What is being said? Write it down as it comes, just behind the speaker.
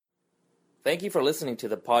Thank you for listening to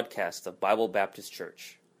the podcast of Bible Baptist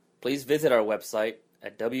Church. Please visit our website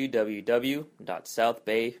at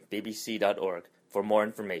www.southbaybbc.org for more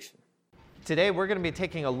information. Today we're going to be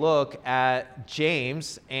taking a look at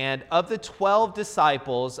James, and of the 12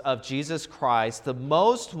 disciples of Jesus Christ, the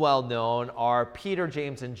most well-known are Peter,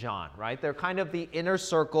 James, and John, right? They're kind of the inner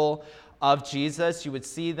circle of Jesus. You would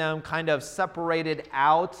see them kind of separated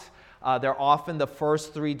out. They're often the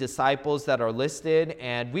first three disciples that are listed,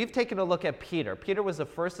 and we've taken a look at Peter. Peter was the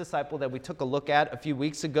first disciple that we took a look at a few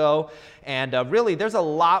weeks ago, and really there's a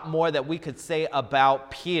lot more that we could say about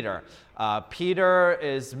Peter. Peter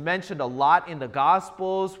is mentioned a lot in the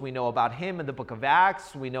Gospels. We know about him in the book of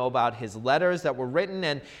Acts. We know about his letters that were written,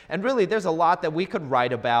 and really there's a lot that we could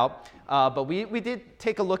write about, but we did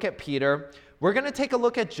take a look at Peter. We're going to take a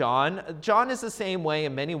look at John. John is the same way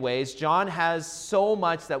in many ways. John has so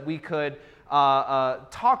much that we could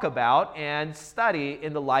talk about and study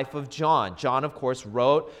in the life of John. John, of course,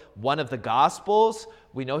 wrote one of the Gospels.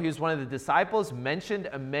 We know he was one of the disciples mentioned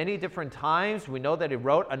many different times. We know that he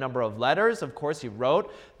wrote a number of letters. Of course, he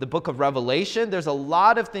wrote the book of Revelation. There's a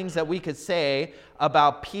lot of things that we could say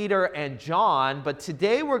about Peter and John, but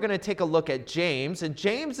today we're going to take a look at James, and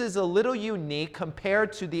James is a little unique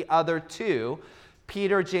compared to the other two,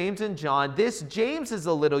 Peter, James, and John. This James is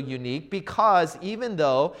a little unique because even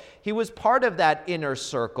though he was part of that inner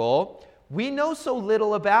circle, we know so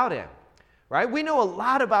little about him. Right? We know a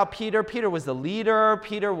lot about Peter. Peter was the leader.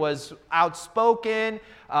 Peter was outspoken.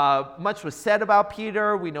 Much was said about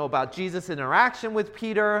Peter. We know about Jesus' interaction with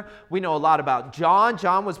Peter. We know a lot about John.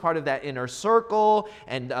 John was part of that inner circle,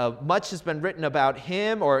 and much has been written about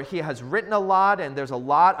him, or he has written a lot, and there's a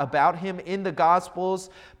lot about him in the Gospels.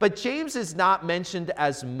 But James is not mentioned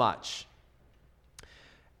as much.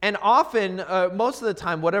 And often, most of the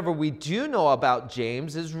time, whatever we do know about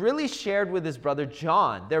James is really shared with his brother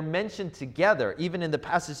John. They're mentioned together, even in the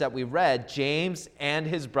passage that we read, James and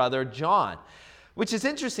his brother John, which is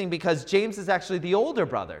interesting because James is actually the older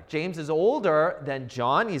brother. James is older than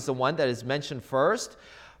John. He's the one that is mentioned first,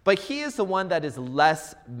 but he is the one that is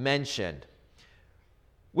less mentioned,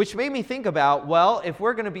 which made me think about, well, if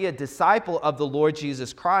we're going to be a disciple of the Lord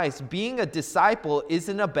Jesus Christ, being a disciple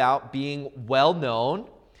isn't about being well-known,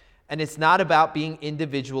 and it's not about being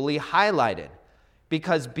individually highlighted,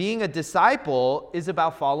 because being a disciple is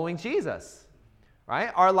about following Jesus, right?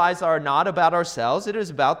 Our lives are not about ourselves. It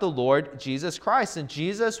is about the Lord Jesus Christ. And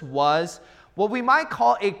Jesus was what we might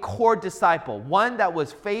call a core disciple, one that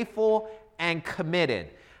was faithful and committed.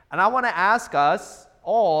 And I want to ask us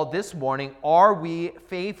all this morning, are we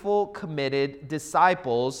faithful, committed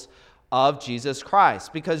disciples of Jesus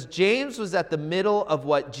Christ? Because James was at the middle of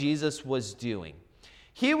what Jesus was doing.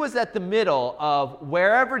 He was at the middle of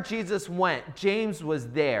wherever Jesus went, James was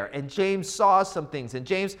there, and James saw some things, and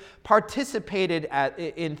James participated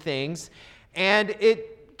in things, and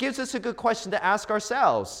it gives us a good question to ask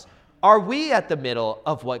ourselves. Are we at the middle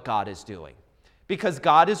of what God is doing? Because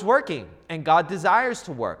God is working, and God desires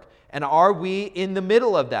to work, and are we in the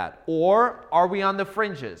middle of that? Or are we on the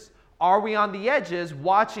fringes? Are we on the edges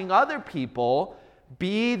watching other people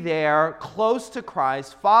be there close to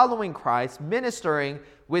Christ, following Christ, ministering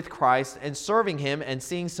with Christ, and serving him, and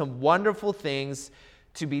seeing some wonderful things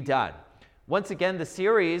to be done? Once again, the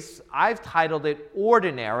series, I've titled it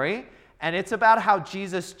Ordinary, and it's about how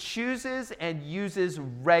Jesus chooses and uses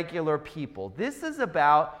regular people. This is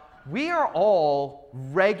about, we are all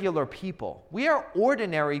regular people. We are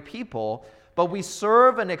ordinary people, but we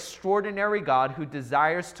serve an extraordinary God who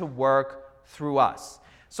desires to work through us.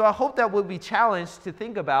 So I hope that we'll be challenged to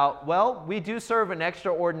think about, well, we do serve an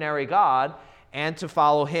extraordinary God, and to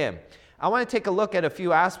follow him. I want to take a look at a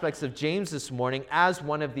few aspects of James this morning as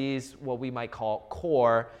one of these, what we might call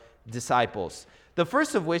core disciples. The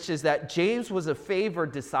first of which is that James was a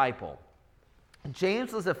favored disciple.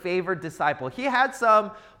 James was a favored disciple. He had some,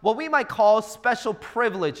 what we might call special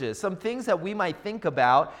privileges, some things that we might think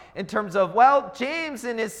about in terms of, well, James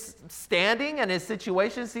in his standing and his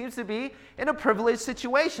situation seems to be in a privileged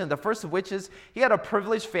situation. The first of which is he had a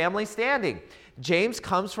privileged family standing. James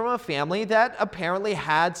comes from a family that apparently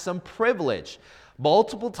had some privilege.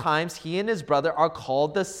 Multiple times he and his brother are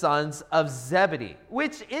called the sons of Zebedee,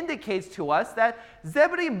 which indicates to us that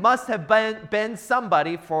Zebedee must have been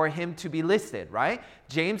somebody for him to be listed, right?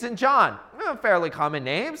 James and John, fairly common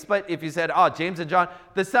names, but if you said, oh, James and John,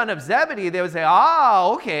 the son of Zebedee, they would say,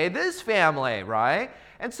 oh, okay, this family, right?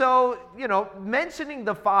 And so, mentioning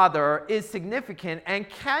the father is significant and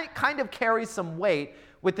kind of carries some weight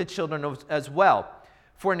with the children as well.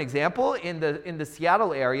 For an example, in the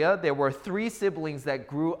Seattle area, there were 3 siblings that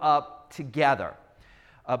grew up together.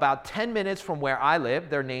 about 10 minutes from where I live.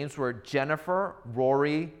 Their names were Jennifer,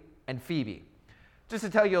 Rory, and Phoebe. Just to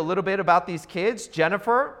tell you a little bit about these kids,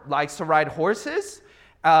 Jennifer likes to ride horses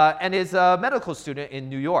and is a medical student in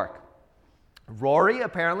New York. Rory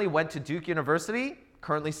apparently went to Duke University,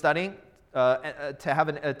 currently studying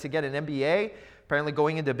to get an MBA, apparently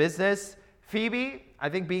going into business. Phoebe, I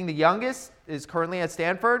think being the youngest, is currently at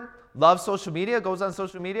Stanford, loves social media, goes on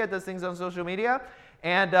social media, does things on social media.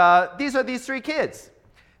 And these are these three kids.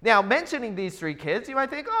 Now, mentioning these three kids, you might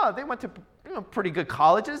think, oh, they went to pretty good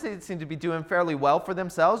colleges. They seem to be doing fairly well for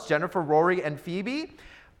themselves, Jennifer, Rory, and Phoebe.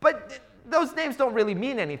 But those names don't really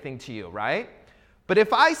mean anything to you, right? But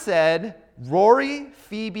if I said Rory,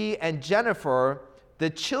 Phoebe, and Jennifer, the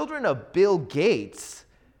children of Bill Gates,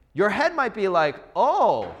 your head might be like,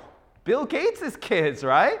 oh, Bill Gates' kids,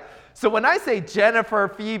 right? So when I say Jennifer,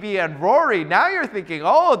 Phoebe, and Rory, now you're thinking,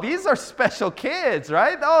 oh, these are special kids,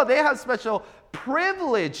 right? Oh, they have special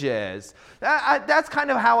privileges. That's kind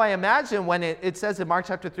of how I imagine when it says in Mark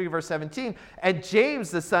chapter 3, verse 17, and James,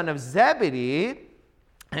 the son of Zebedee,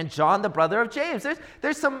 and John, the brother of James.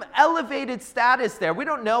 There's some elevated status there. We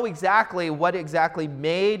don't know exactly what exactly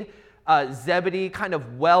made Zebedee kind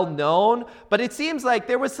of well known, but it seems like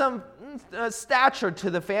there was some stature to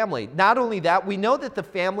the family. Not only that, we know that the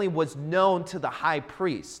family was known to the high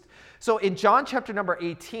priest. So in John chapter number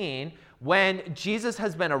 18, when Jesus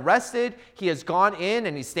has been arrested, he has gone in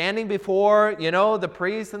and he's standing before, the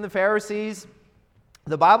priests and the Pharisees.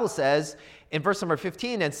 The Bible says in verse number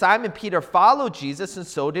 15, and Simon Peter followed Jesus, and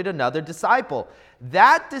so did another disciple.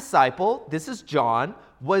 That disciple, this is John,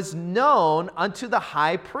 was known unto the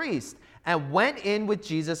high priest, and went in with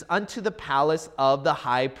Jesus unto the palace of the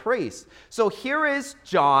high priest. So here is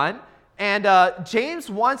John, and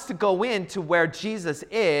James wants to go in to where Jesus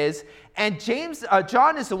is, and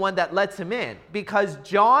John is the one that lets him in, because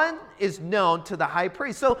John is known to the high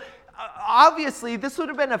priest. So obviously, this would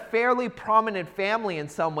have been a fairly prominent family in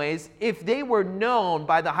some ways if they were known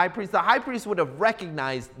by the high priest. The high priest would have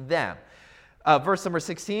recognized them. Verse number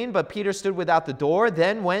 16, but Peter stood without the door.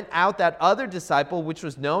 Then went out that other disciple, which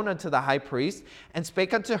was known unto the high priest, and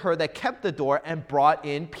spake unto her that kept the door, and brought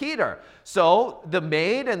in Peter. So the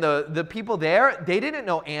maid and the people there, they didn't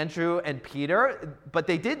know Andrew and Peter, but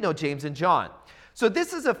they did know James and John. So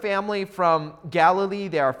this is a family from Galilee.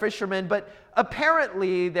 They are fishermen, but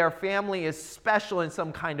apparently their family is special in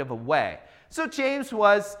some kind of a way. So James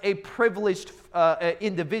was a privileged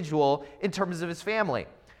individual in terms of his family.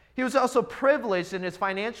 He was also privileged in his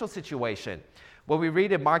financial situation. What we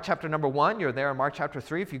read in Mark chapter number 1, you're there in Mark chapter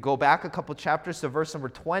 3. If you go back a couple chapters to verse number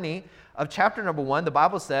 20 of chapter number 1, the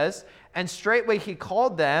Bible says, and straightway he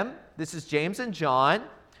called them, this is James and John,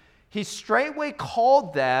 he straightway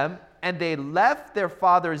called them, and they left their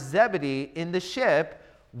father Zebedee in the ship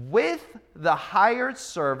with the hired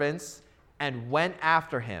servants and went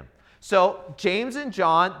after him. So James and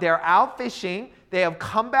John, they're out fishing. They have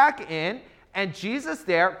come back in, and Jesus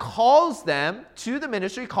there calls them to the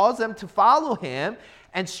ministry, calls them to follow him,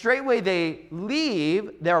 and straightway they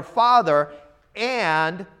leave their father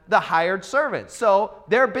and the hired servants. So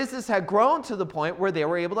their business had grown to the point where they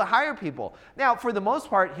were able to hire people. Now, for the most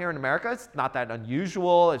part here in America, it's not that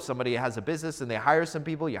unusual. If somebody has a business and they hire some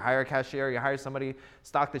people, you hire a cashier, you hire somebody to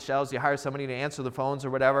stock the shelves, you hire somebody to answer the phones or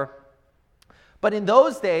whatever. But in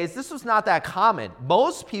those days, this was not that common.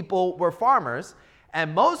 Most people were farmers,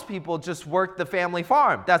 and most people just worked the family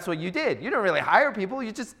farm. That's what you did. You didn't really hire people.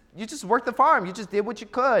 You just worked the farm. You just did what you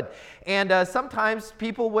could. And sometimes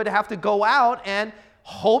people would have to go out and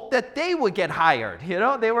hope that they would get hired.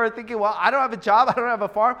 They were thinking, well, I don't have a job, I don't have a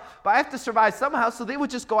farm, but I have to survive somehow. So they would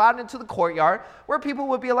just go out into the courtyard where people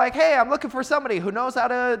would be like, hey, I'm looking for somebody who knows how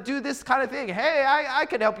to do this kind of thing. Hey, I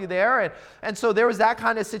can help you there. And so there was that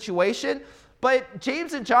kind of situation. But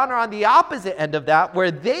James and John are on the opposite end of that,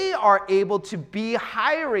 where they are able to be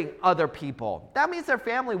hiring other people. That means their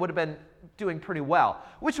family would have been doing pretty well,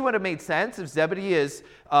 which would have made sense if Zebedee is,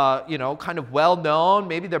 kind of well known.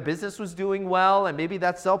 Maybe their business was doing well, and maybe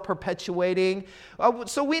that's self-perpetuating.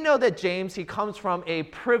 So we know that James, he comes from a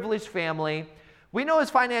privileged family. We know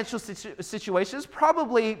his financial situation is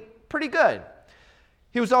probably pretty good.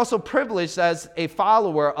 He was also privileged as a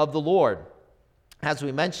follower of the Lord. As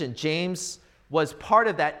we mentioned, James was part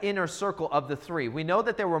of that inner circle of the three. We know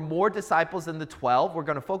that there were more disciples than the 12. We're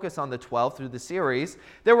going to focus on the 12 through the series.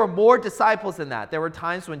 There were more disciples than that. There were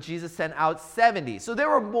times when Jesus sent out 70. So there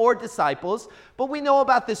were more disciples, but we know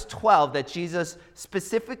about this 12 that Jesus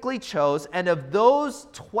specifically chose. And of those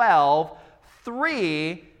 12,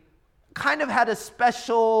 3 kind of had a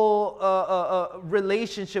special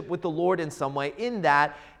relationship with the Lord in some way, in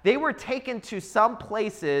that they were taken to some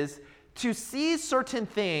places to see certain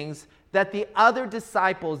things that the other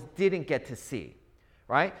disciples didn't get to see.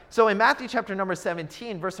 Right? So in Matthew chapter number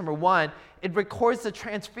 17, verse number 1, it records the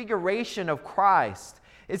transfiguration of Christ.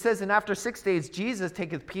 It says, "And after 6 days Jesus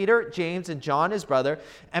taketh Peter, James, and John his brother,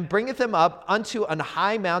 and bringeth them up unto an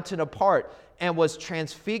high mountain apart, and was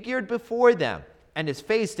transfigured before them. And his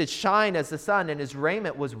face did shine as the sun, and his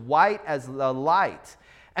raiment was white as the light.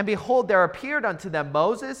 And behold, there appeared unto them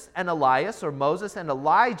Moses and Elias," or Moses and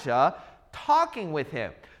Elijah, "talking with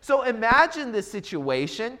him." So imagine this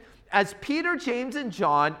situation as Peter, James, and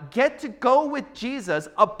John get to go with Jesus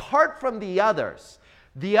apart from the others.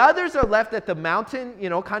 The others are left at the mountain,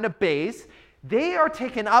 kind of base. They are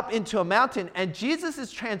taken up into a mountain, and Jesus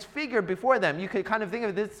is transfigured before them. You could kind of think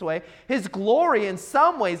of it this way. His glory in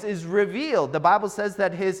some ways is revealed. The Bible says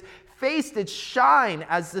that his face did shine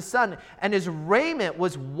as the sun, and his raiment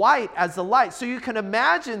was white as the light. So you can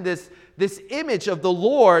imagine this image of the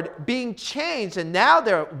Lord being changed, and now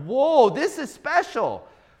they're, whoa, this is special.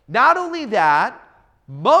 Not only that,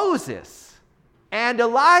 Moses and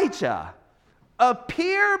Elijah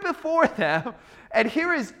appear before them, and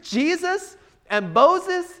here is Jesus and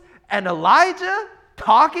Moses and Elijah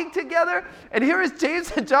talking together, and here is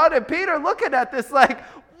James and John and Peter looking at this like,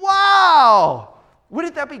 wow!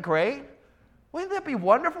 Wouldn't that be great? Wouldn't that be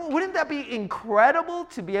wonderful? Wouldn't that be incredible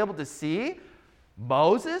to be able to see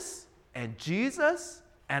Moses and Jesus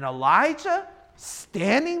and Elijah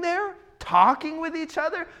standing there talking with each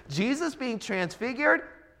other? Jesus being transfigured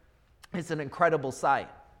is an incredible sight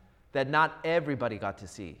that not everybody got to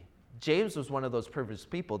see. James was one of those privileged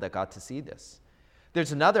people that got to see this.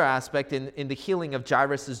 There's another aspect in the healing of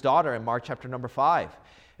Jairus' daughter in Mark chapter number 5.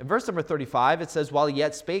 In verse number 35, it says, "While he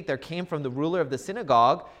yet spake, there came from the ruler of the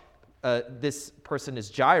synagogue," this person is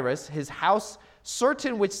Jairus, "his house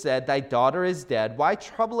certain which said, Thy daughter is dead. Why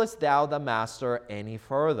troublest thou the master any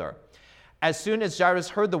further? As soon as Jesus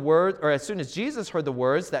heard the words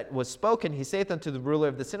that was spoken, he saith unto the ruler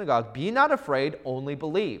of the synagogue, Be not afraid, only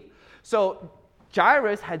believe." So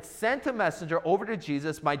Jairus had sent a messenger over to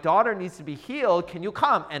Jesus, "My daughter needs to be healed. Can you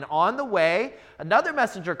come?" And on the way, another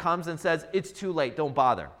messenger comes and says, "It's too late. Don't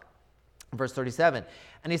bother." Verse 37,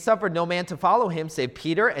 "And he suffered no man to follow him, save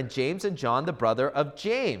Peter and James and John, the brother of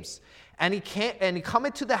James. And he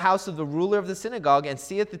cometh to the house of the ruler of the synagogue, and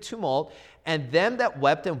seeth the tumult, and them that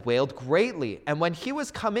wept and wailed greatly. And when he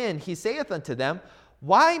was come in, he saith unto them,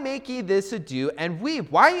 Why make ye this ado and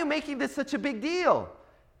weep?" Why are you making this such a big deal?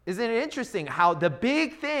 Isn't it interesting how the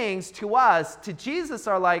big things to us, to Jesus,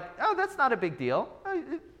 are like, "Oh, that's not a big deal.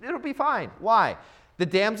 It'll be fine." Why? "The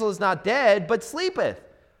damsel is not dead, but sleepeth."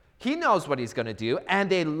 He knows what he's going to do, and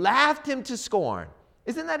they laughed him to scorn.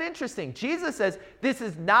 Isn't that interesting? Jesus says this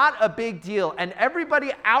is not a big deal, and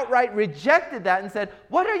everybody outright rejected that and said,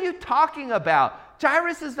 "What are you talking about?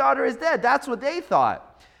 Jairus' daughter is dead." That's what they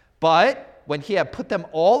thought. But when he had put them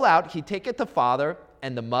all out, he taketh the father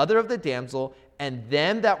and the mother of the damsel and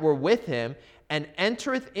them that were with him, and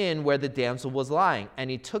entereth in where the damsel was lying. And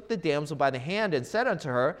he took the damsel by the hand and said unto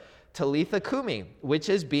her, Talitha cumi, which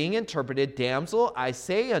is being interpreted, Damsel, I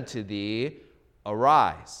say unto thee,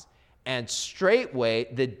 arise. And straightway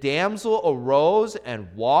the damsel arose and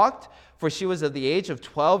walked, for she was of the age of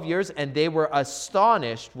 12 years, and they were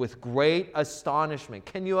astonished with great astonishment.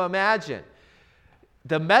 Can you imagine?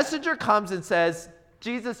 The messenger comes and says,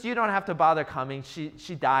 "Jesus, you don't have to bother coming.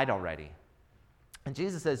 She died already." And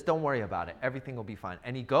Jesus says, "Don't worry about it. Everything will be fine."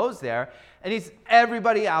 And he goes there, and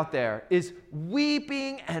everybody out there is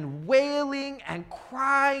weeping and wailing and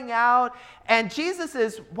crying out. And Jesus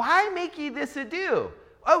says, "Why make ye this ado?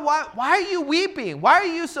 Why are you weeping? Why are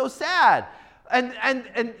you so sad?" And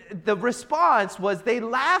the response was they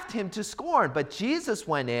laughed him to scorn. But Jesus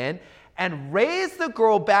went in and raised the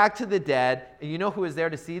girl back to the dead. And you know who was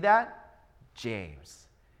there to see that? James.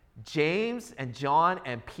 James and John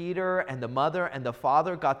and Peter and the mother and the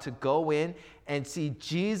father got to go in and see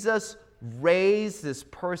Jesus raise this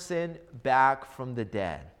person back from the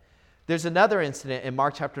dead. There's another incident in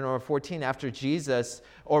Mark chapter number 14 after Jesus,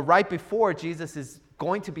 or right before Jesus is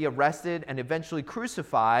going to be arrested and eventually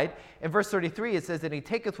crucified. In verse 33, it says that he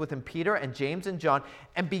taketh with him Peter and James and John,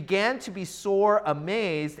 and began to be sore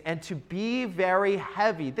amazed and to be very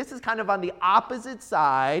heavy. This is kind of on the opposite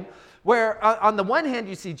side, where on the one hand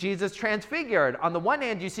you see Jesus transfigured. On the one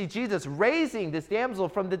hand you see Jesus raising this damsel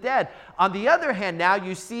from the dead. On the other hand, now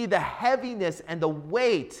you see the heaviness and the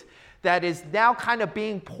weight that is now kind of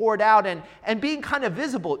being poured out and being kind of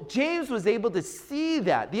visible. James was able to see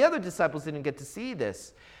that. The other disciples didn't get to see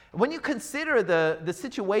this. When you consider the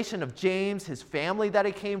situation of James, his family that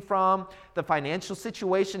he came from, the financial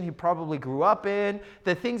situation he probably grew up in,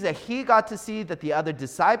 the things that he got to see that the other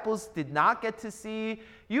disciples did not get to see,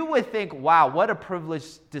 you would think, wow, what a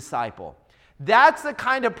privileged disciple. That's the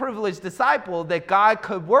kind of privileged disciple that God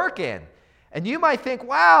could work in. And you might think,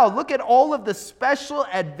 wow, look at all of the special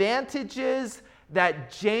advantages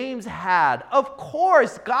that James had. Of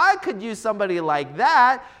course, God could use somebody like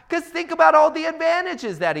that, because think about all the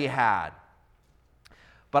advantages that he had.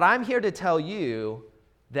 But I'm here to tell you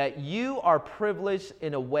that you are privileged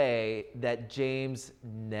in a way that James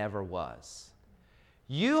never was.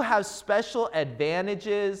 You have special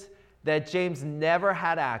advantages that James never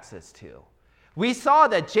had access to. We saw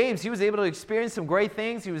that James, he was able to experience some great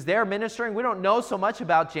things. He was there ministering. We don't know so much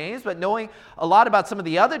about James, but knowing a lot about some of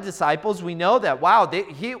the other disciples, we know that, wow,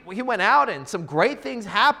 he went out and some great things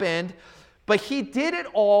happened, but he did it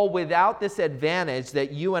all without this advantage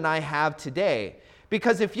that you and I have today.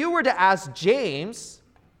 Because if you were to ask James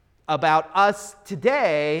about us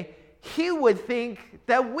today, he would think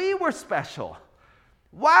that we were special.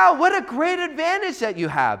 Wow, what a great advantage that you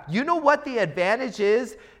have. You know what the advantage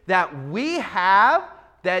is that we have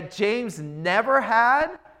that James never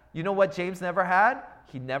had? You know what James never had?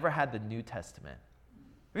 He never had the New Testament.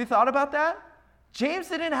 Have you thought about that? James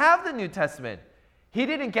didn't have the New Testament. He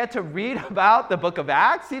didn't get to read about the book of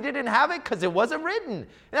Acts. He didn't have it because it wasn't written.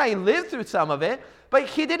 Now, he lived through some of it, but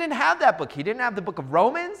he didn't have that book. He didn't have the book of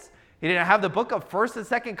Romans. He didn't have the book of 1st and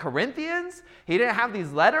 2nd Corinthians. He didn't have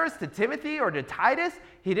these letters to Timothy or to Titus.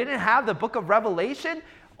 He didn't have the book of Revelation.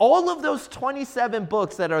 All of those 27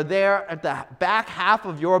 books that are there at the back half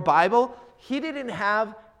of your Bible, he didn't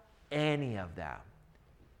have any of that.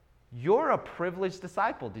 You're a privileged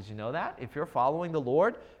disciple. Did you know that? If you're following the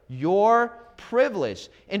Lord, you're privileged.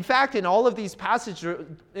 In fact, in all of these passages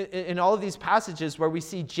where we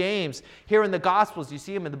see James here in the Gospels, you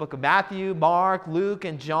see him in the book of Matthew, Mark, Luke,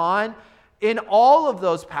 and John. In all of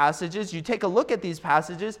those passages, you take a look at these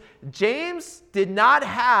passages, James did not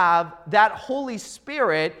have that Holy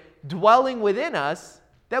Spirit dwelling within us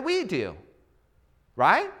that we do,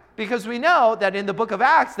 right? Because we know that in the book of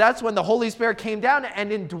Acts, that's when the Holy Spirit came down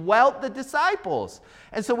and indwelt the disciples.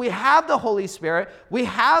 And so we have the Holy Spirit, we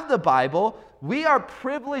have the Bible, we are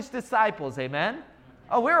privileged disciples, amen?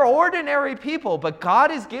 Oh, we're ordinary people, but God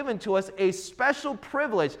has given to us a special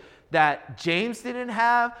privilege that James didn't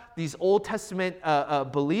have, these Old Testament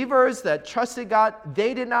believers that trusted God,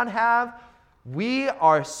 they did not have. We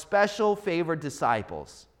are special favored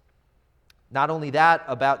disciples. Not only that,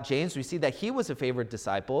 about James, we see that he was a favored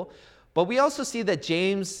disciple, but we also see that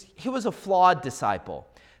James, he was a flawed disciple.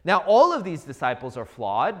 Now, all of these disciples are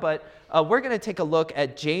flawed, but we're going to take a look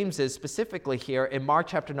at James's specifically here in Mark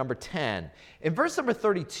chapter number 10. In verse number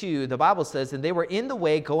 32, the Bible says, "And they were in the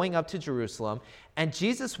way going up to Jerusalem, and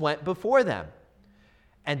Jesus went before them.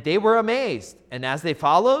 And they were amazed, and as they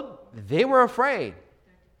followed, they were afraid.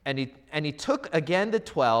 And he took again the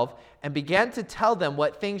 12 and began to tell them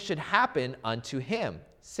what things should happen unto him,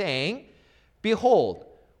 saying, Behold,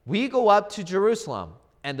 we go up to Jerusalem,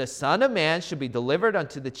 and the Son of Man shall be delivered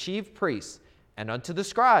unto the chief priests and unto the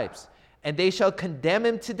scribes, and they shall condemn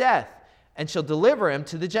him to death, and shall deliver him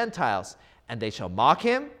to the Gentiles. And they shall mock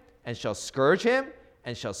him, and shall scourge him,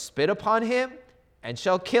 and shall spit upon him, and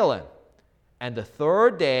shall kill him. And the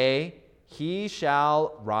third day he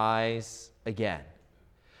shall rise again."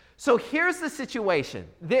 So here's the situation.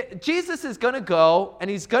 Jesus is going to go, and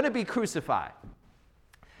he's going to be crucified.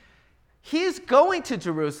 He's going to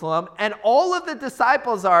Jerusalem, and all of the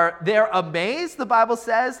disciples they're amazed, the Bible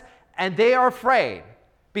says, and they are afraid.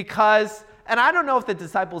 Because, and I don't know if the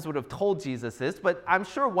disciples would have told Jesus this, but I'm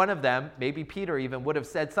sure one of them, maybe Peter even, would have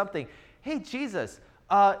said something. Hey, Jesus,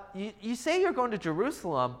 you say you're going to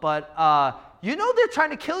Jerusalem, but you know they're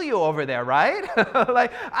trying to kill you over there, right?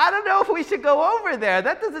 Like, I don't know if we should go over there.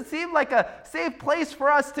 That doesn't seem like a safe place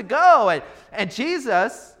for us to go. And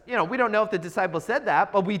Jesus, we don't know if the disciples said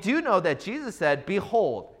that, but we do know that Jesus said,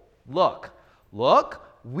 "Behold, look,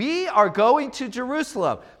 we are going to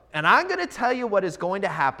Jerusalem, and I'm going to tell you what is going to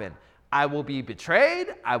happen. I will be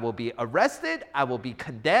betrayed, I will be arrested, I will be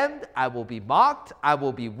condemned, I will be mocked, I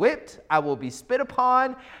will be whipped, I will be spit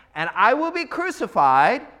upon, and I will be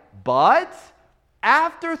crucified, but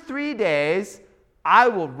after 3 days, I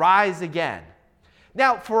will rise again."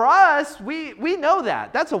 Now, for us, we know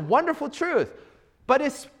that. That's a wonderful truth. But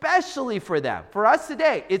especially for them, for us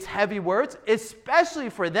today, it's heavy words. Especially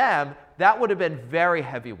for them, that would have been very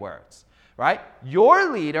heavy words, right?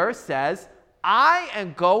 Your leader says, I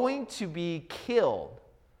am going to be killed.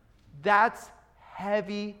 That's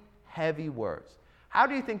heavy, heavy words. How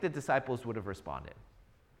do you think the disciples would have responded?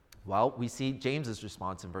 Well, we see James's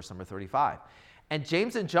response in verse number 35. And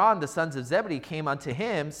James and John, the sons of Zebedee, came unto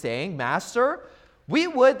him, saying, Master, we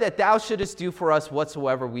would that thou shouldest do for us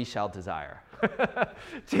whatsoever we shall desire.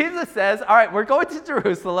 Jesus says, all right, we're going to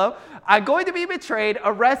Jerusalem. I'm going to be betrayed,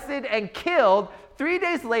 arrested, and killed. 3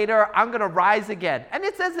 days later, I'm going to rise again. And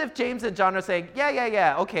it's as if James and John are saying,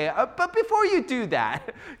 yeah, okay. But before you do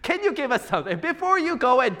that, can you give us something? Before you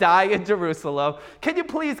go and die in Jerusalem, can you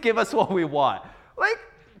please give us what we want? Like,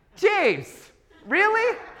 James,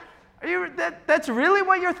 really? That's really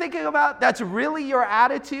what you're thinking about? That's really your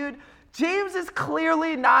attitude? James is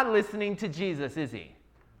clearly not listening to Jesus, is he?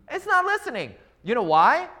 It's not listening. You know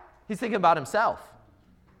why? He's thinking about himself.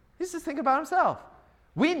 He's just thinking about himself.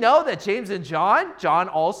 We know that James and John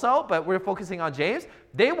also, but we're focusing on James,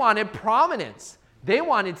 they wanted prominence. They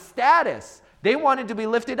wanted status. They wanted to be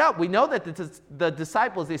lifted up. We know that the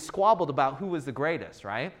disciples, they squabbled about who was the greatest,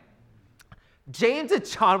 right? James and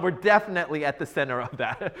John were definitely at the center of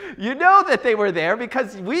that. You know that they were there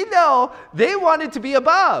because we know they wanted to be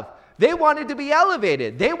above. They wanted to be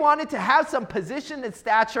elevated. They wanted to have some position and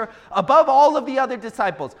stature above all of the other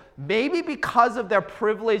disciples. Maybe because of their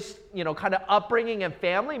privileged, kind of upbringing and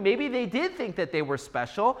family, maybe they did think that they were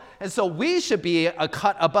special, and so we should be a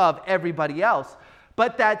cut above everybody else.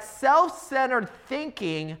 But that self-centered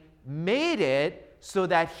thinking made it so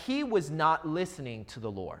that he was not listening to the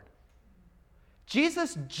Lord.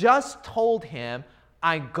 Jesus just told him,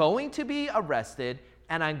 I'm going to be arrested,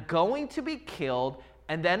 and I'm going to be killed,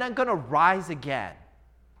 and then I'm going to rise again.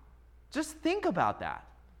 Just think about that.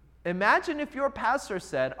 Imagine if your pastor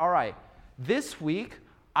said, all right, this week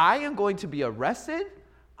I am going to be arrested,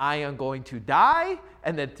 I am going to die,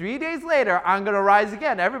 and then 3 days later I'm going to rise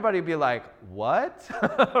again. Everybody would be like, what?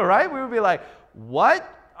 Right? We would be like,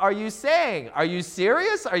 what are you saying? Are you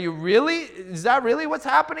serious? Is that really what's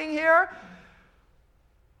happening here?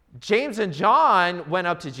 James and John went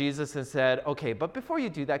up to Jesus and said, okay, but before you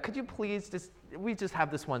do that, could you please we just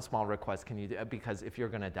have this one small request. Can you do, because if you're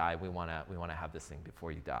going to die, we want to have this thing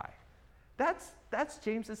before you die. That's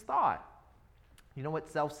James's thought. You know what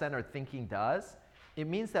self-centered thinking does? It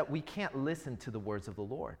means that we can't listen to the words of the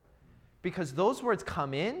Lord. Because those words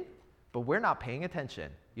come in, but we're not paying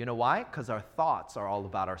attention. You know why? Because our thoughts are all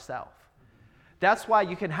about ourselves. That's why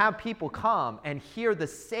you can have people come and hear the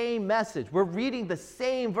same message. We're reading the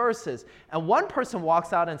same verses. And one person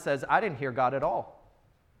walks out and says, I didn't hear God at all.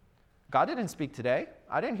 God didn't speak today.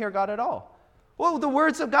 I didn't hear God at all. Well, the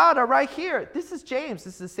words of God are right here. This is James.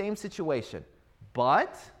 This is the same situation.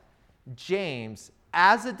 But James,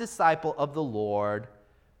 as a disciple of the Lord,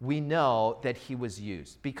 we know that he was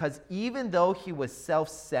used. Because even though he was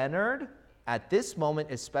self-centered, at this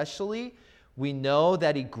moment especially, we know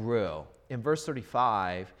that he grew. In verse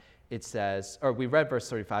 35, it says, or we read verse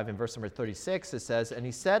 35, in verse number 36, it says, and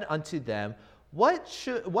he said unto them, what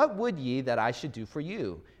would ye that I should do for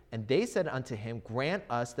you? And they said unto him, grant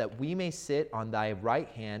us that we may sit on thy right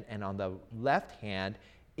hand and on the left hand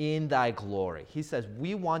in thy glory. He says,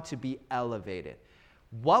 we want to be elevated.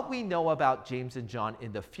 What we know about James and John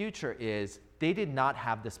in the future is they did not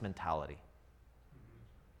have this mentality.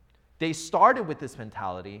 They started with this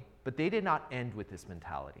mentality, but they did not end with this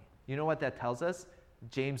mentality. You know what that tells us?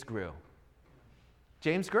 James grew.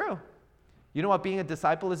 James grew. You know what being a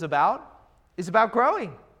disciple is about? It's about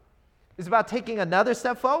growing. It's about taking another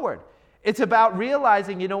step forward. It's about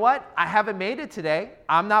realizing, you know what? I haven't made it today.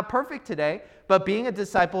 I'm not perfect today. But being a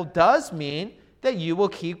disciple does mean that you will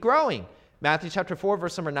keep growing. Matthew chapter 4,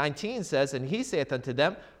 verse number 19 says, and he saith unto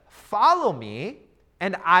them, follow me,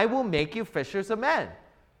 and I will make you fishers of men.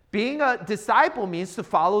 Being a disciple means to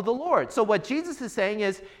follow the Lord. So what Jesus is saying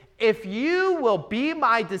is, if you will be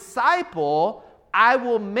my disciple, I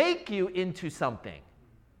will make you into something.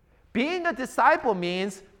 Being a disciple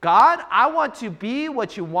means, God, I want to be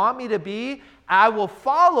what you want me to be. I will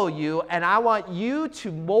follow you, and I want you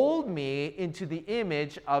to mold me into the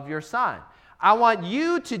image of your Son. I want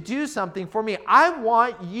you to do something for me. I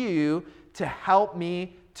want you to help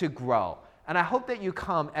me to grow. And I hope that you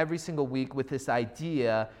come every single week with this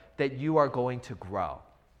idea that you are going to grow.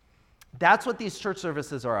 That's what these church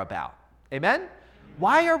services are about. Amen?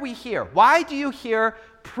 Why are we here? Why do you hear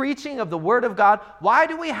preaching of the Word of God? Why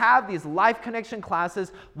do we have these Life Connection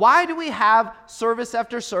classes? Why do we have service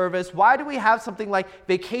after service? Why do we have something like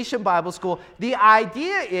Vacation Bible School? The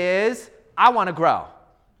idea is, I want to grow.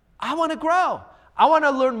 I want to grow. I want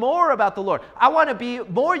to learn more about the Lord. I want to be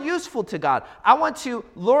more useful to God. I want to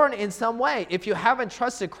learn in some way. If you haven't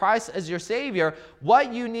trusted Christ as your Savior,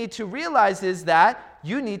 what you need to realize is that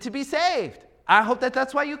you need to be saved. I hope that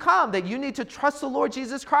that's why you come, that you need to trust the Lord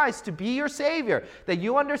Jesus Christ to be your Savior, that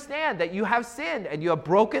you understand that you have sinned and you have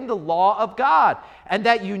broken the law of God, and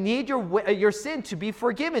that you need your sin to be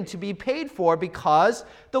forgiven, to be paid for, because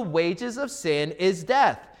the wages of sin is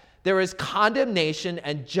death. There is condemnation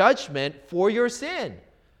and judgment for your sin.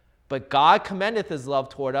 But God commendeth his love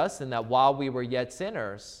toward us in that while we were yet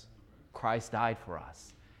sinners, Christ died for us.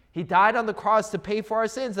 He died on the cross to pay for our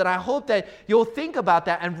sins. And I hope that you'll think about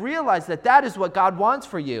that and realize that that is what God wants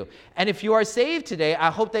for you. And if you are saved today,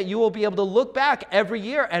 I hope that you will be able to look back every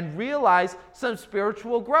year and realize some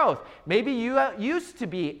spiritual growth. Maybe you used to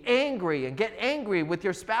be angry and get angry with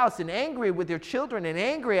your spouse and angry with your children and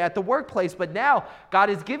angry at the workplace. But now God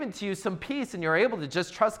has given to you some peace and you're able to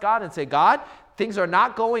just trust God and say, God, things are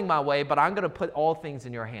not going my way, but I'm going to put all things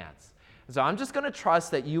in your hands. So I'm just going to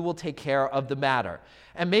trust that you will take care of the matter.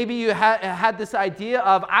 And maybe you had this idea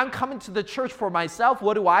of, I'm coming to the church for myself.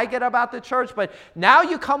 What do I get about the church? But now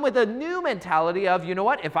you come with a new mentality of, you know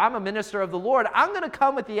what? If I'm a minister of the Lord, I'm going to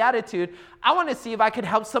come with the attitude, I want to see if I can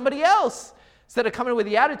help somebody else. Instead of coming with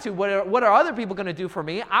the attitude, what are other people going to do for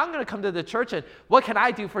me? I'm going to come to the church and what can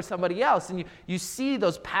I do for somebody else? And you see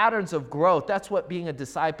those patterns of growth. That's what being a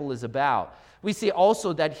disciple is about. We see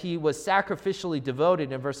also that he was sacrificially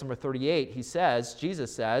devoted. In verse number 38,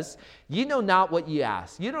 Jesus says, "Ye know not what ye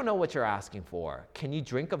ask." You don't know what you're asking for. "Can ye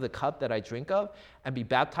drink of the cup that I drink of, and be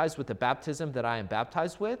baptized with the baptism that I am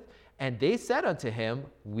baptized with?" And they said unto him,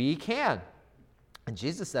 "We can." And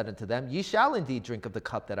Jesus said unto them, "Ye shall indeed drink of the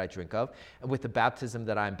cup that I drink of, and with the baptism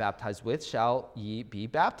that I am baptized with shall ye be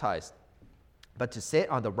baptized. But to sit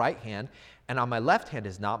on the right hand and on my left hand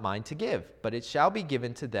is not mine to give, but it shall be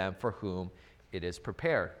given to them for whom it is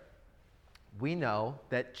prepared." We know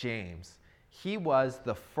that James, he was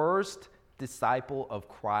the first disciple of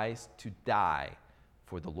Christ to die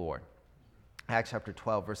for the Lord. Acts chapter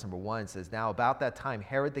 12, verse number 1 says, "Now about that time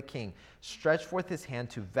Herod the king stretched forth his hand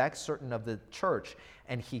to vex certain of the church,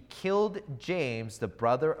 and he killed James, the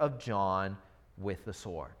brother of John, with the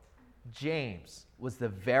sword." James was the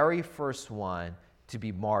very first one to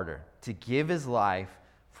be martyred, to give his life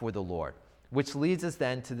for the Lord. Which leads us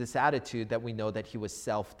then to this attitude that we know that he was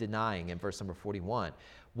self-denying in verse number 41.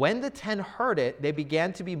 "When the 10 heard it, they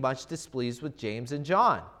began to be much displeased with James and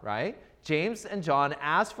John," right? James and John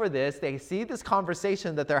ask for this. They see this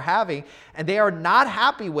conversation that they're having, and they are not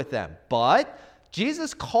happy with them. But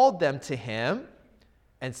Jesus called them to him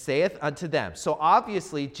and saith unto them. So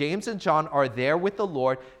obviously, James and John are there with the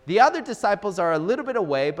Lord. The other disciples are a little bit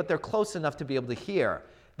away, but they're close enough to be able to hear.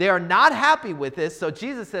 They are not happy with this, so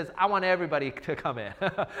Jesus says, I want everybody to come in.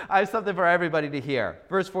 I have something for everybody to hear.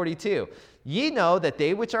 Verse 42, "Ye know that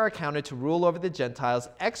they which are accounted to rule over the Gentiles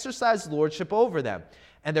exercise lordship over them,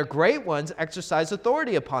 and their great ones exercise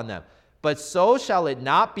authority upon them. But so shall it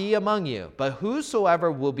not be among you. But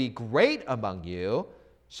whosoever will be great among you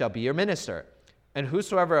shall be your minister. And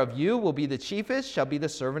whosoever of you will be the chiefest shall be the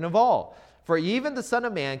servant of all. For even the Son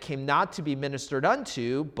of Man came not to be ministered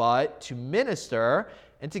unto, but to minister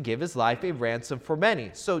and to give his life a ransom for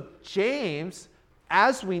many." So James,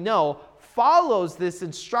 as we know, follows this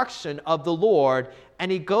instruction of the Lord,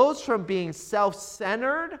 and he goes from being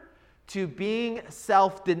self-centered to being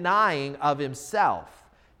self-denying of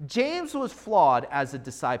himself. James was flawed as a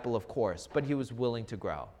disciple, of course, but he was willing to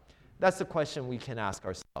grow. That's the question we can ask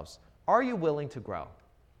ourselves. Are you willing to grow?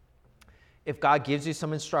 If God gives you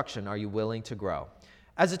some instruction, are you willing to grow?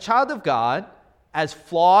 As a child of God, as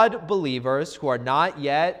flawed believers who are not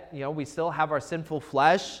yet, we still have our sinful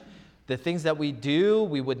flesh. The things that we do,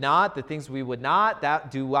 we would not. The things we would not,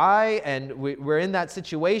 that do I. And we're in that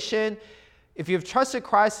situation. If you've trusted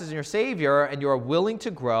Christ as your Savior and you are willing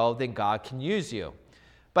to grow, then God can use you.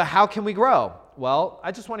 But how can we grow? Well,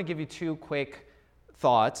 I just want to give you two quick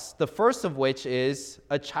thoughts. The first of which is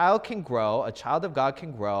a child of God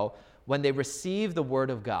can grow when they receive the Word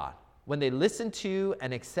of God, when they listen to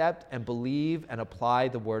and accept and believe and apply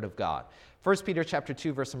the Word of God. 1 Peter chapter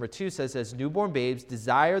 2, verse number 2 says, "As newborn babes,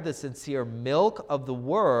 desire the sincere milk of the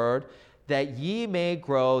Word, that ye may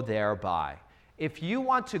grow thereby." If you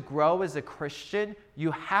want to grow as a Christian, you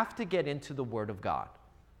have to get into the Word of God.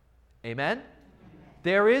 Amen?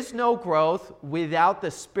 There is no growth without the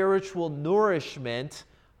spiritual nourishment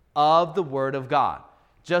of the Word of God.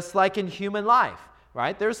 Just like in human life,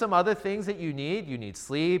 right? There's some other things that you need. You need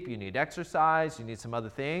sleep, you need exercise, you need some other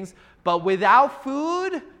things. But without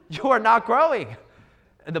food, you are not growing.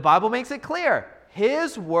 And the Bible makes it clear.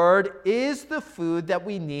 His word is the food that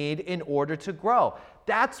we need in order to grow.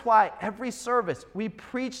 That's why every service we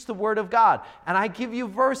preach the word of God. And I give you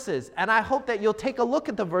verses. And I hope that you'll take a look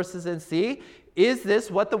at the verses and see, is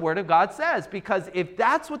this what the word of God says? Because if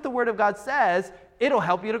that's what the word of God says, it'll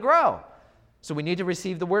help you to grow. So we need to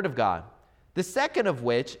receive the word of God. The second of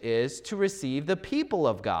which is to receive the people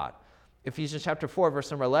of God. Ephesians chapter 4,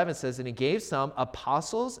 verse number 11 says, and he gave some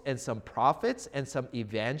apostles and some prophets and some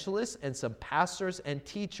evangelists and some pastors and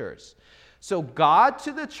teachers. So God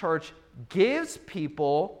to the church gives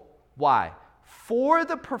people, why? For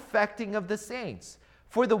the perfecting of the saints,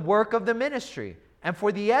 for the work of the ministry, and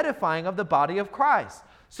for the edifying of the body of Christ.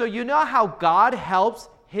 So you know how God helps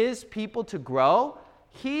his people to grow?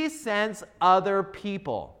 He sends other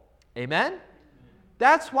people. Amen?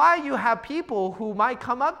 That's why you have people who might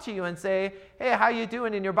come up to you and say, hey, how you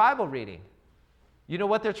doing in your Bible reading? You know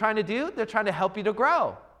what they're trying to do? They're trying to help you to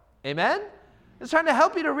grow. Amen? They're trying to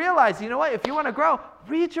help you to realize, you know what, if you want to grow,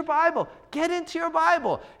 read your Bible. Get into your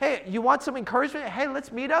Bible. Hey, you want some encouragement? Hey,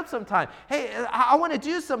 let's meet up sometime. Hey, I want to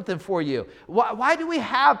do something for you. Why do we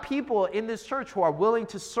have people in this church who are willing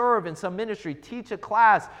to serve in some ministry, teach a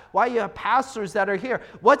class? Why you have pastors that are here?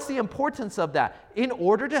 What's the importance of that? In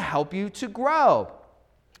order to help you to grow.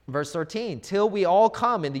 Verse 13, till we all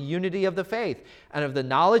come in the unity of the faith and of the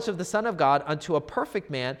knowledge of the Son of God unto a perfect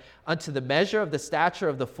man, unto the measure of the stature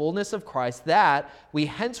of the fullness of Christ, that we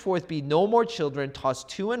henceforth be no more children tossed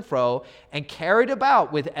to and fro and carried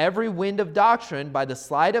about with every wind of doctrine by the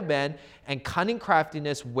sleight of men and cunning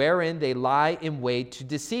craftiness wherein they lie in wait to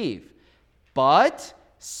deceive. But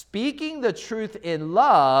speaking the truth in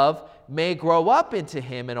love may grow up into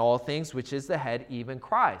him in all things, which is the head, even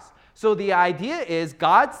Christ. So the idea is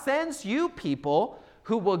God sends you people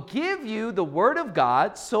who will give you the word of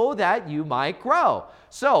God so that you might grow.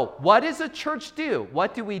 So what does a church do?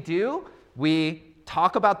 What do? We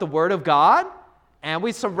talk about the word of God, and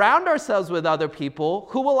we surround ourselves with other people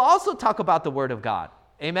who will also talk about the word of God.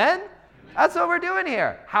 Amen? That's what we're doing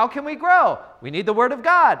here. How can we grow? We need the word of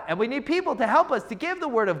God, and we need people to help us to give the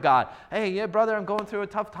word of God. Hey, yeah, brother, I'm going through a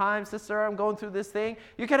tough time. Sister, I'm going through this thing.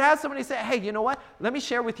 You can have somebody say, hey, you know what? Let me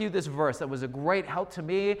share with you this verse that was a great help to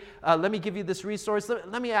me. Let me give you this resource.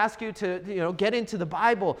 Let me ask you to get into the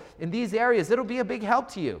Bible in these areas. It'll be a big help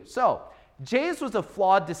to you. So James was a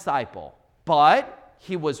flawed disciple, but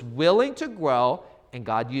he was willing to grow, and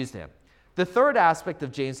God used him. The third aspect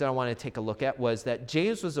of James that I want to take a look at was that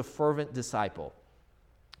James was a fervent disciple.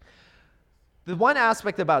 The one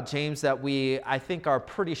aspect about James that I think, are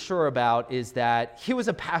pretty sure about is that he was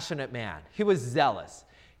a passionate man. He was zealous.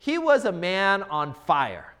 He was a man on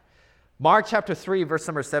fire. Mark chapter 3, verse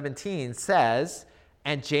number 17 says,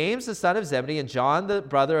 and James, the son of Zebedee, and John, the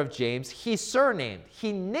brother of James, he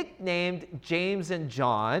nicknamed James and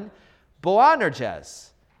John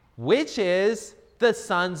Boanerges, which is the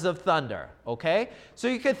sons of thunder, okay? So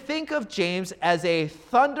you could think of James as a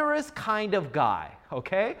thunderous kind of guy,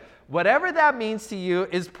 okay? Whatever that means to you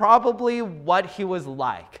is probably what he was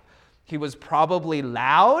like. He was probably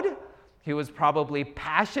loud. He was probably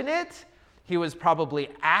passionate. He was probably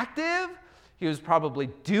active. He was probably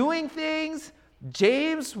doing things.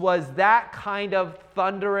 James was that kind of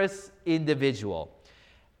thunderous individual.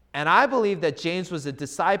 And I believe that James was a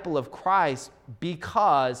disciple of Christ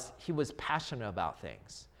because he was passionate about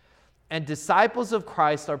things. And disciples of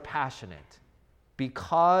Christ are passionate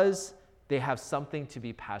because they have something to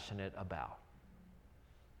be passionate about.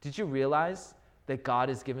 Did you realize that God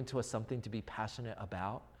has given to us something to be passionate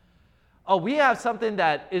about? Oh, we have something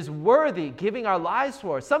that is worthy giving our lives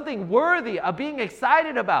for, something worthy of being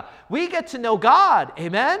excited about. We get to know God.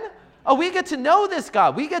 Amen? Oh, we get to know this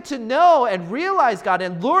God. We get to know and realize God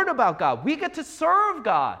and learn about God. We get to serve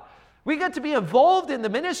God. We get to be involved in the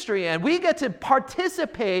ministry, and we get to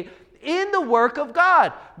participate in the work of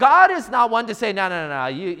God. God is not one to say, no,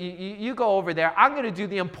 you go over there. I'm going to do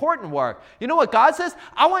the important work. You know what God says?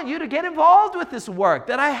 I want you to get involved with this work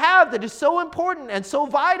that I have that is so important and so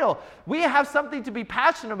vital. We have something to be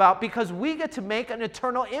passionate about because we get to make an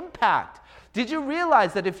eternal impact. Did you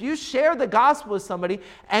realize that if you share the gospel with somebody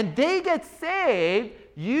and they get saved,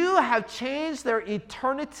 you have changed their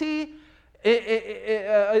eternity?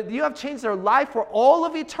 You have changed their life for all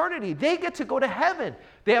of eternity. They get to go to heaven.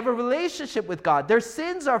 They have a relationship with God. Their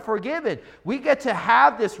sins are forgiven. We get to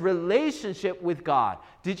have this relationship with God.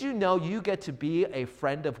 Did you know you get to be a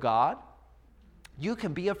friend of God? you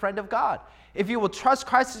can be a friend of God. If you will trust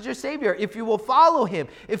Christ as your Savior, if you will follow Him,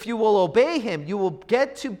 if you will obey Him, you will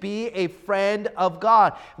get to be a friend of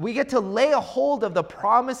God. We get to lay a hold of the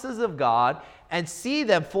promises of God and see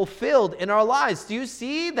them fulfilled in our lives. Do you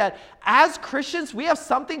see that as Christians, we have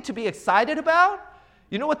something to be excited about?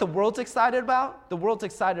 You know what the world's excited about? The world's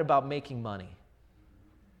excited about making money.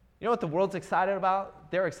 You know what the world's excited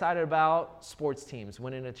about? They're excited about sports teams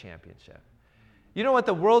winning a championship. You know what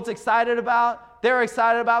the world's excited about? They're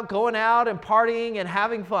excited about going out and partying and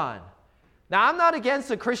having fun. Now, I'm not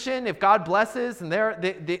against a Christian if God blesses and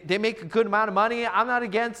they make a good amount of money. I'm not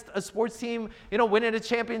against a sports team, winning a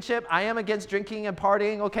championship. I am against drinking and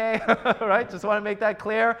partying, okay? Right? Just want to make that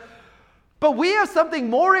clear. But we have something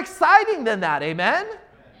more exciting than that, amen?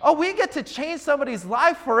 Oh, we get to change somebody's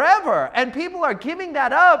life forever. And people are giving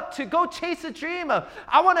that up to go chase a dream of,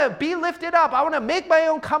 I want to be lifted up. I want to make my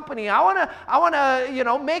own company. I want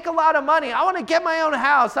to, make a lot of money. I want to get my own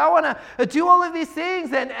house. I want to do all of these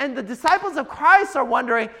things. And the disciples of Christ are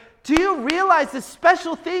wondering, do you realize this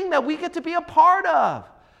special thing that we get to be a part of?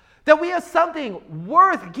 That we have something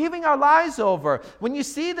worth giving our lives over. When you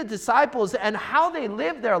see the disciples and how they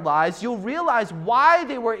lived their lives, you'll realize why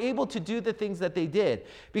they were able to do the things that they did.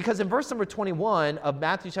 Because in verse number 21 of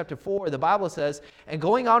Matthew chapter 4, the Bible says, and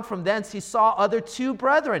going on from thence, he saw other two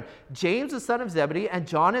brethren, James the son of Zebedee and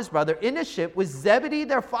John his brother, in a ship with Zebedee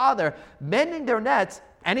their father, mending their nets,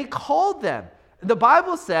 and he called them. The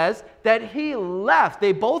Bible says that he left.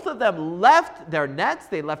 Both of them left their nets.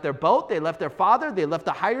 They left their boat. They left their father. They left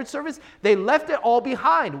the hired service. They left it all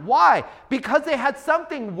behind. Why? Because they had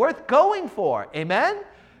something worth going for. Amen?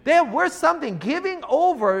 They had worth something, giving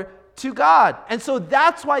over to God. And so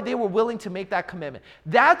that's why they were willing to make that commitment.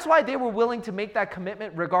 That's why they were willing to make that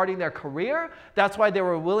commitment regarding their career. That's why they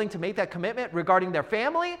were willing to make that commitment regarding their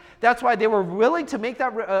family. That's why they were willing to make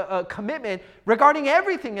that commitment regarding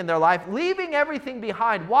everything in their life, leaving everything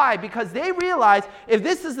behind. Why? Because they realized if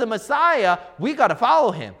this is the Messiah, we got to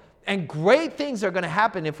follow him. And great things are going to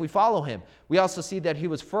happen if we follow him. We also see that he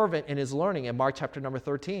was fervent in his learning in Mark chapter number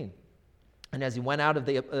 13. And as he went out of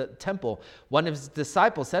the temple, one of his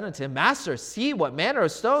disciples said unto him, Master, see what manner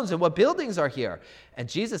of stones and what buildings are here. And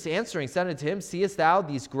Jesus answering said unto him, Seest thou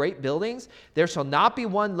these great buildings? There shall not be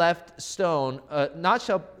one left stone,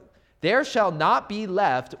 there shall not be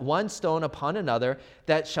left one stone upon another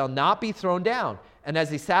that shall not be thrown down. And as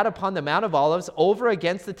he sat upon the Mount of Olives over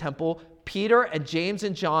against the temple, Peter and James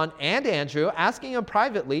and John and Andrew, asking him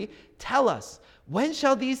privately, Tell us, when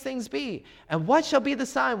shall these things be? And what shall be the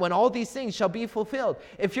sign when all these things shall be fulfilled?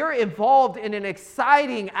 If you're involved in an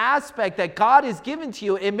exciting aspect that God has given to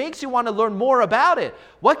you, it makes you want to learn more about it.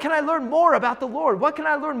 What can I learn more about the Lord? What can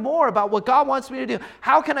I learn more about what God wants me to do?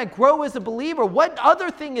 How can I grow as a believer? What other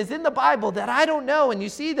thing is in the Bible that I don't know? And you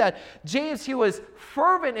see that James, he was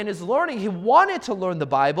fervent in his learning. He wanted to learn the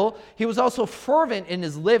Bible. He was also fervent in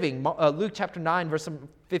his living. Luke chapter 9, verse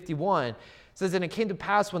 51. Says, and it came to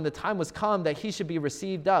pass when the time was come that he should be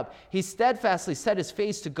received up, he steadfastly set his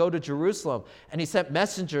face to go to Jerusalem, and he sent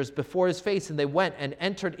messengers before his face, and they went and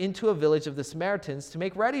entered into a village of the Samaritans to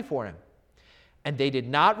make ready for him. And they did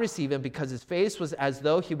not receive him because his face was as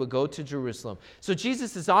though he would go to Jerusalem. So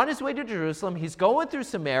Jesus is on his way to Jerusalem. He's going through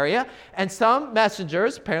Samaria, and some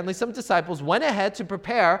messengers, apparently some disciples, went ahead to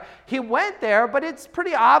prepare. He went there, but it's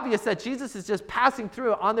pretty obvious that Jesus is just passing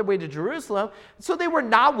through on their way to Jerusalem. So they were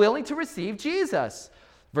not willing to receive Jesus.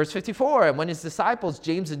 Verse 54, and when his disciples,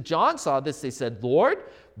 James and John, saw this, they said, Lord,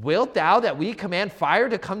 wilt thou that we command fire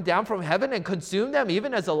to come down from heaven and consume them,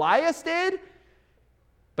 even as Elias did?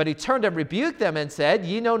 But he turned and rebuked them and said,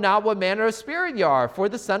 Ye know not what manner of spirit ye are, for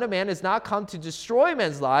the Son of Man is not come to destroy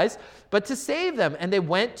men's lives, but to save them. And they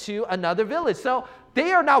went to another village. So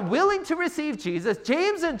they are not willing to receive Jesus.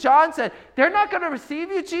 James and John said, they're not going to receive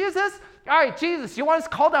you, Jesus? All right, Jesus, you want us to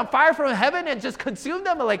call down fire from heaven and just consume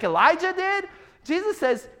them like Elijah did? Jesus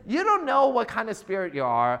says, you don't know what kind of spirit you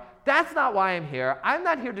are. That's not why I'm here. I'm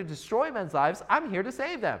not here to destroy men's lives. I'm here to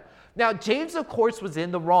save them. Now, James, of course, was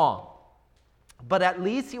in the wrong. But at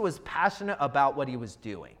least he was passionate about what he was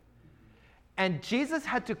doing. And Jesus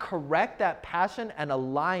had to correct that passion and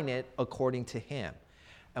align it according to him.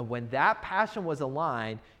 And when that passion was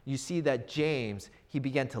aligned, you see that James, he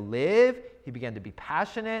began to live, he began to be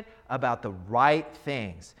passionate about the right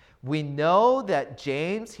things. We know that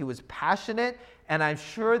James, he was passionate, and I'm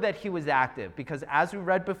sure that he was active, because as we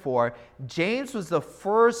read before, James was the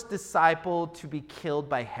first disciple to be killed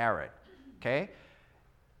by Herod, okay?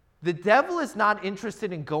 The devil is not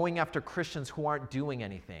interested in going after Christians who aren't doing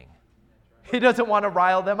anything. He doesn't want to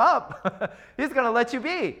rile them up. He's going to let you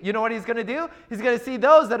be. You know what he's going to do? He's going to see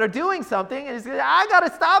those that are doing something, and he's going to say, I got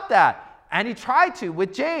to stop that. And he tried to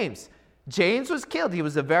with James. James was killed. He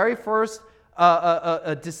was the very first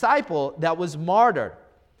a disciple that was martyred,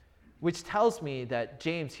 which tells me that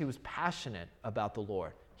James, he was passionate about the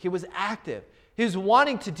Lord. He was active. He was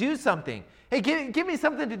wanting to do something. Hey, give me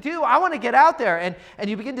something to do. I want to get out there. And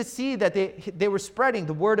you begin to see that they were spreading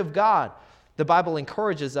the word of God. The Bible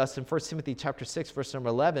encourages us in 1 Timothy chapter 6, verse number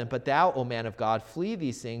 11, "But thou, O man of God, flee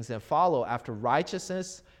these things and follow after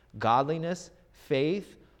righteousness, godliness,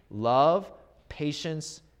 faith, love,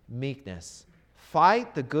 patience, meekness.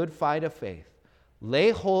 Fight the good fight of faith.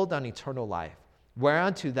 Lay hold on eternal life,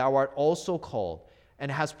 whereunto thou art also called,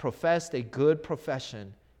 and hast professed a good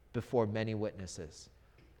profession before many witnesses."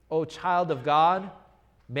 O child of God,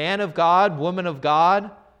 man of God, woman of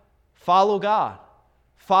God, follow God.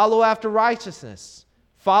 Follow after righteousness.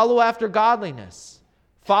 Follow after godliness.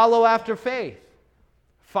 Follow after faith.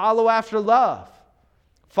 Follow after love.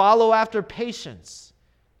 Follow after patience.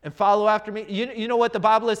 And follow after me. You know what the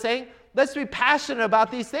Bible is saying? Let's be passionate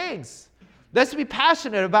about these things. Let's be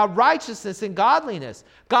passionate about righteousness and godliness.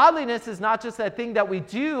 Godliness is not just that thing that we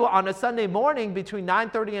do on a Sunday morning between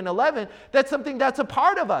 9:30 and 11. That's something that's a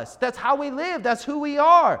part of us. That's how we live. That's who we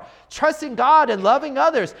are. Trusting God and loving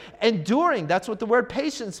others. Enduring, that's what the word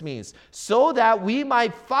patience means. So that we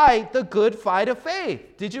might fight the good fight of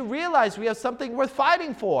faith. Did you realize we have something worth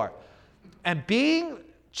fighting for? And being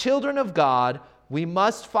children of God, we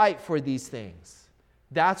must fight for these things.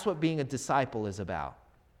 That's what being a disciple is about.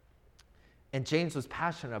 And James was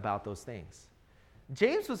passionate about those things.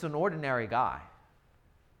 James was an ordinary guy.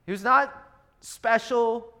 He was not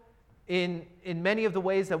special in many of the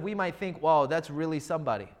ways that we might think, wow, that's really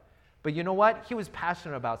somebody. But you know what? He was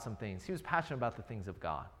passionate about some things. He was passionate about the things of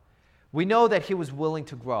God. We know that he was willing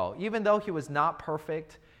to grow. Even though he was not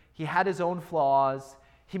perfect, he had his own flaws.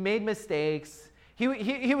 He made mistakes.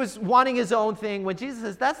 He was wanting his own thing. When Jesus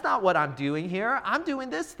says, that's not what I'm doing here. I'm doing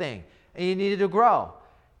this thing. And he needed to grow.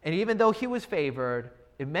 And even though he was favored,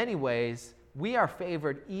 in many ways, we are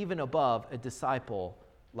favored even above a disciple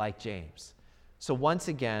like James. So once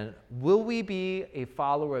again, will we be a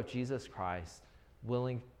follower of Jesus Christ,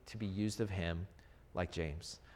 willing to be used of him like James?